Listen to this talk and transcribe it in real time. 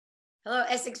Hello,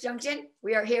 Essex Junction.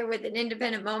 We are here with an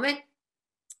independent moment,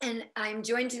 and I'm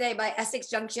joined today by Essex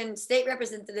Junction State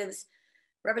Representatives,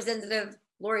 Representative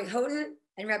Lori Houghton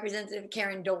and Representative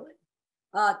Karen Dolan.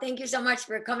 Thank you so much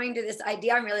for coming to this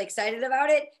idea. I'm really excited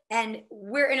about it, and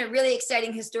we're in a really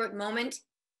exciting historic moment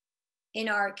in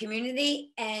our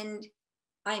community, and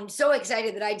I'm so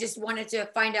excited that I just wanted to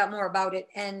find out more about it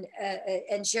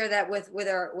and share that with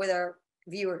our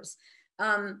viewers.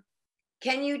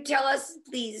 Can you tell us,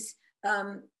 please,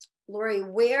 Lori,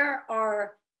 where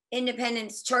our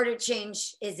Independence Charter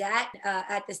change is at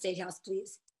the State House,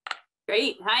 please?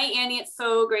 Great. Hi, Annie. It's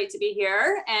so great to be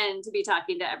here and to be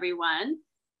talking to everyone.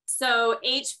 So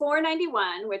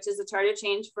H491, which is a charter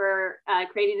change for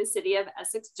creating the City of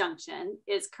Essex Junction,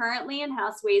 is currently in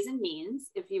House Ways and Means.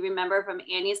 If you remember from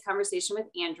Annie's conversation with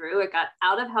Andrew, it got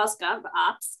out of House Gov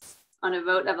Ops on a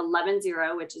vote of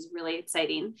 11-0, which is really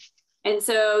exciting. And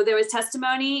so there was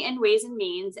testimony in Ways and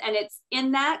Means, and it's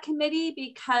in that committee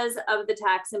because of the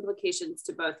tax implications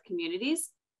to both communities.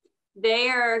 They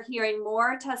are hearing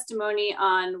more testimony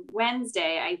on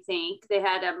Wednesday, I think. They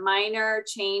had a minor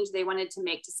change they wanted to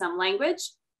make to some language,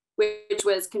 which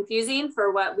was confusing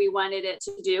for what we wanted it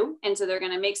to do. And so they're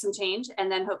going to make some change.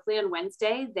 And then hopefully on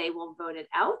Wednesday, they will vote it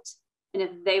out. And if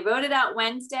they vote it out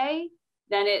Wednesday,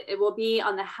 then it will be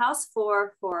on the House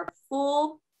floor for a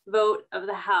full vote of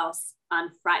the House on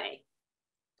Friday.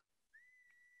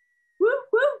 Woo,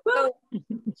 woo, woo.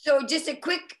 So just a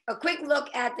quick look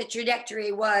at the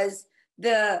trajectory was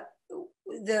the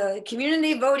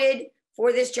community voted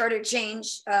for this charter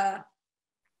change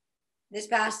this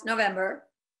past November.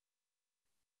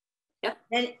 Yep.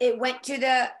 Then it went to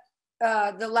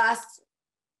the last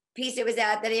piece it was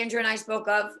at that Andrew and I spoke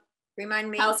of.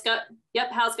 Remind me. House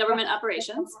Government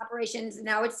Operations. Operations.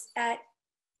 Now it's at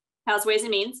House Ways and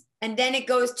Means. And then it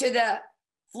goes to the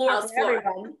floor House for floor.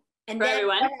 everyone. And then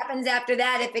everyone. What happens after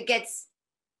that if it gets?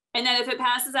 And then if it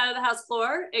passes out of the House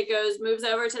floor, it moves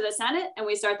over to the Senate, and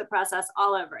we start the process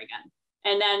all over again.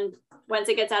 And then once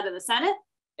it gets out of the Senate,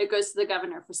 it goes to the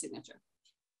governor for signature.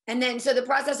 And then, so the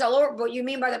process all over, what you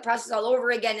mean by the process all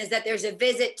over again is that there's a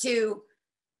visit to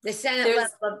the Senate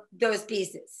level of those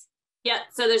pieces. Yeah,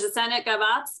 so there's a Senate Gov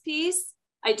Ops piece.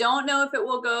 I don't know if it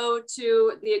will go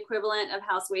to the equivalent of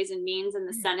House Ways and Means in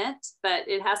the Senate, but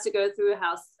it has to go through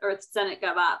House or Senate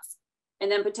Gov Ops,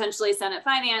 and then potentially Senate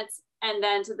Finance, and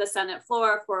then to the Senate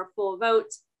floor for a full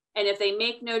vote. And if they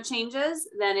make no changes,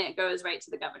 then it goes right to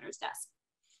the governor's desk.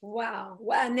 Wow.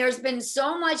 And there's been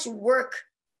so much work.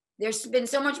 There's been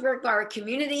so much work by our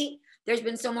community. There's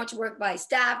been so much work by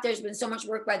staff. There's been so much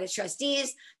work by the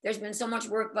trustees. There's been so much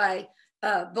work by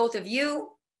both of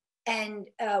you. And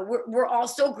we're all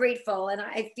so grateful. And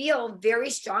I feel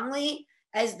very strongly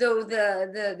as though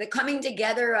the coming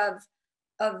together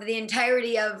of the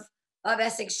entirety of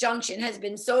Essex Junction has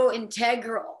been so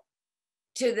integral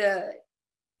to the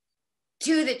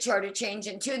charter change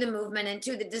and to the movement and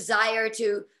to the desire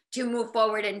to move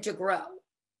forward and to grow.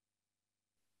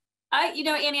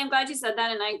 Annie, I'm glad you said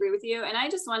that, and I agree with you. And I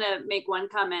just want to make one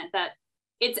comment that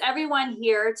it's everyone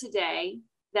here today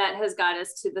that has got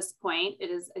us to this point. It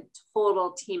is a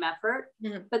total team effort,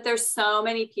 but there's so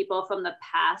many people from the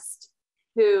past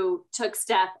who took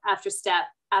step after step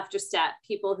after step,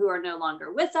 people who are no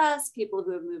longer with us, people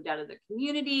who have moved out of the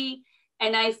community.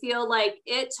 And I feel like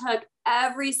it took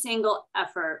every single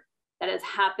effort that has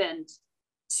happened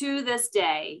to this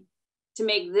day to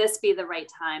make this be the right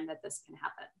time that this can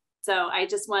happen. So I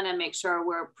just want to make sure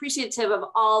we're appreciative of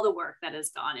all the work that has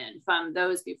gone in from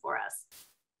those before us.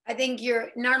 I think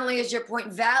not only is your point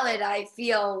valid, I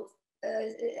feel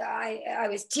I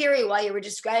was teary while you were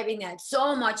describing that.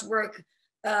 So much work,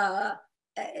 as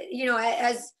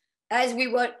we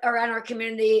went around our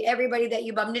community, everybody that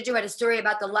you bumped into had a story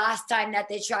about the last time that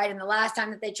they tried and the last time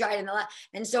that they tried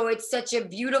and so it's such a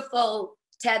beautiful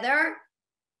tether.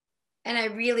 And I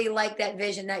really like that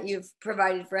vision that you've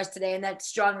provided for us today, and that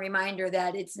strong reminder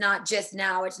that it's not just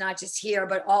now, it's not just here,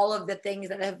 but all of the things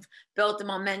that have built the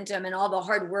momentum and all the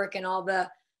hard work and all the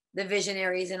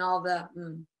visionaries and all the.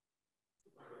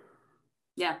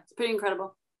 Yeah, it's pretty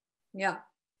incredible. Yeah.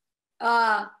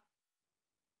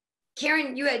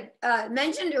 Karen, you had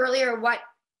mentioned earlier what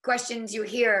questions you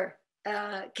hear.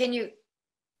 Can you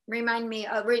remind me,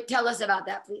 tell us about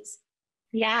that, please?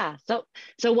 Yeah,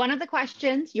 so one of the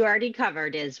questions you already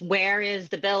covered is, where is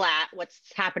the bill at? What's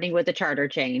happening with the charter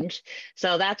change?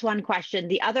 So that's one question.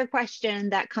 The other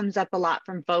question that comes up a lot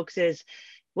from folks is,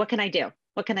 what can I do?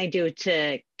 What can I do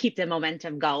to keep the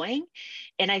momentum going?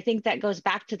 And I think that goes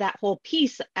back to that whole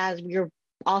piece as you're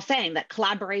all saying that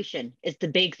collaboration is the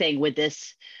big thing with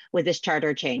this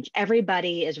charter change.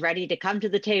 Everybody is ready to come to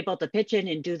the table to pitch in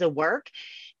and do the work.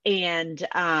 And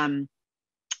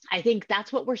I think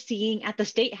that's what we're seeing at the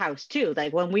State House too.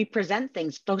 Like when we present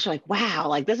things, folks are like, wow,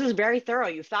 like this is very thorough.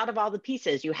 You've thought of all the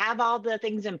pieces, you have all the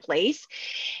things in place.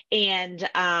 And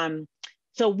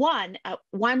so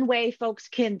one way folks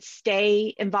can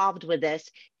stay involved with this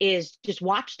is just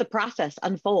watch the process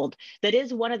unfold. That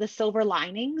is one of the silver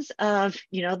linings of,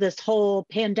 you know, this whole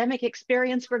pandemic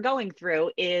experience we're going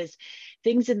through, is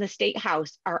things in the State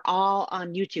House are all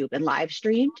on YouTube and live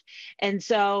streamed. And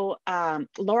so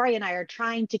Lori and I are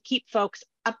trying to keep folks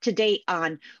up to date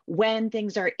on when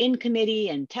things are in committee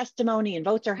and testimony and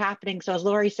votes are happening. So as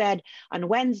Lori said, on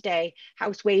Wednesday,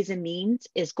 House Ways and Means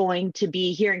is going to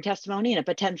be hearing testimony and a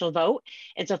potential vote.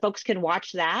 And so folks can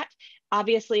watch that.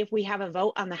 Obviously, if we have a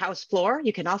vote on the House floor,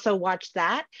 you can also watch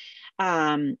that.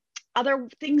 Other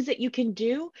things that you can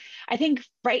do, I think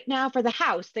right now for the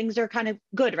House, things are kind of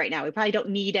good right now. We probably don't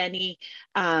need any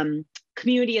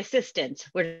community assistance.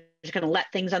 We're just going to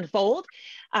let things unfold.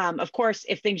 Of course,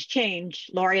 if things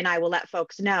change, Lori and I will let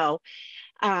folks know.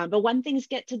 But when things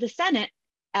get to the Senate,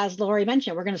 as Lori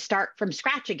mentioned, we're going to start from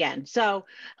scratch again. So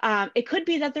it could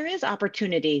be that there is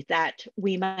opportunity that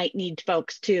we might need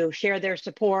folks to share their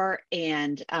support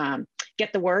and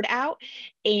get the word out.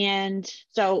 And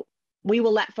so we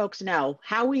will let folks know.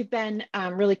 How we've been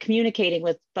really communicating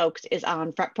with folks is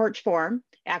on Front Porch Forum.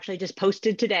 Actually just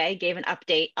posted today, gave an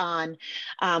update on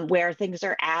where things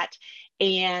are at,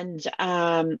 and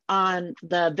on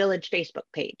the Village Facebook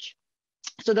page.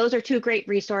 So those are two great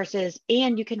resources,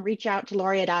 and you can reach out to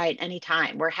Lori and I at any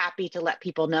time. We're happy to let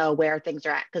people know where things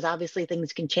are at, because obviously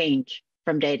things can change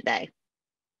from day to day.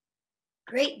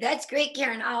 Great, that's great,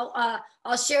 Karen.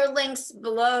 I'll share links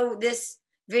below this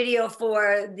video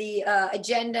for the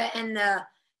agenda and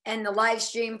the live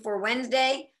stream for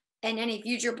Wednesday, and any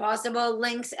future possible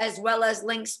links, as well as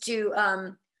links to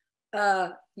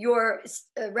your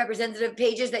representative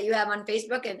pages that you have on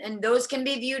Facebook. And those can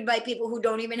be viewed by people who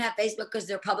don't even have Facebook, because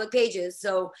they're public pages.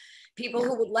 So people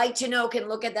who would like to know can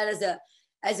look at that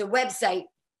as a website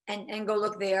and go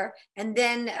look there. And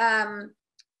then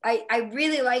I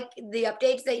really like the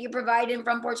updates that you provide in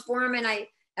Front Porch Forum. And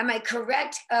am I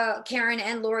correct, Karen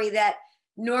and Lori, that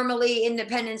normally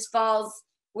independence falls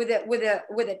with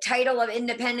a title of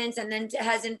independence, and then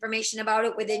has information about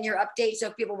it within your update? So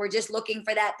if people were just looking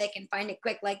for that, they can find it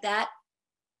quick like that?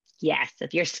 Yes,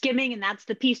 if you're skimming and that's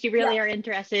the piece you really are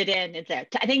interested in, it's there.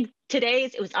 I think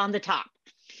today's, it was on the top.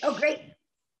 Oh, great.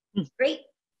 Great.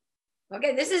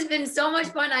 Okay, this has been so much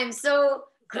fun. I'm so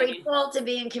grateful to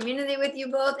be in community with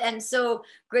you both, and so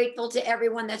grateful to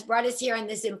everyone that's brought us here, and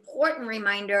this important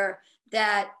reminder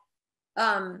that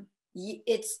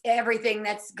it's everything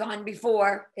that's gone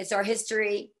before. It's our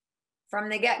history from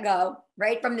the get-go,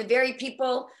 right? From the very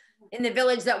people in the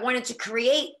village that wanted to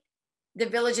create the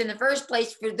village in the first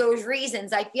place for those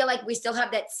reasons. I feel like we still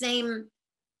have that same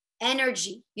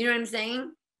energy. You know what I'm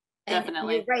saying? And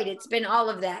definitely. You're right. It's been all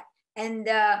of that. And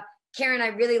Karen, I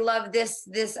really love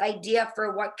this idea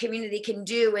for what community can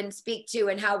do and speak to,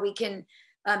 and how we can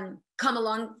come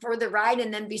along for the ride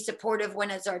and then be supportive when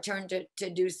it's our turn to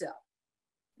do so.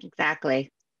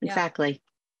 Exactly. Exactly.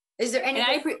 Is there any?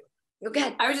 Go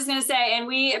ahead. I was just going to say, and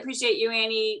we appreciate you,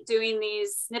 Annie, doing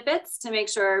these snippets to make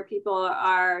sure people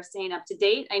are staying up to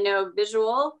date. I know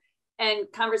visual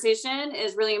and conversation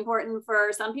is really important for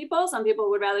some people. Some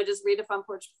people would rather just read a Front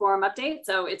Porch Forum update.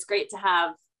 So it's great to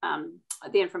have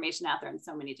the information out there in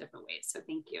so many different ways. So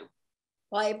thank you.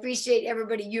 Well, I appreciate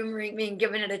everybody humoring me and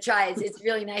giving it a try. It's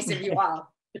really nice of you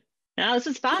all. No, this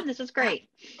is fun. This is great.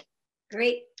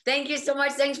 Great. Thank you so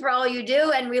much. Thanks for all you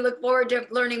do. And we look forward to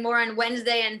learning more on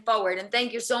Wednesday and forward. And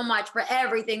thank you so much for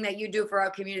everything that you do for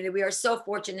our community. We are so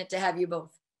fortunate to have you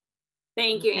both.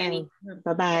 Thank you, Annie.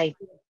 Bye-bye.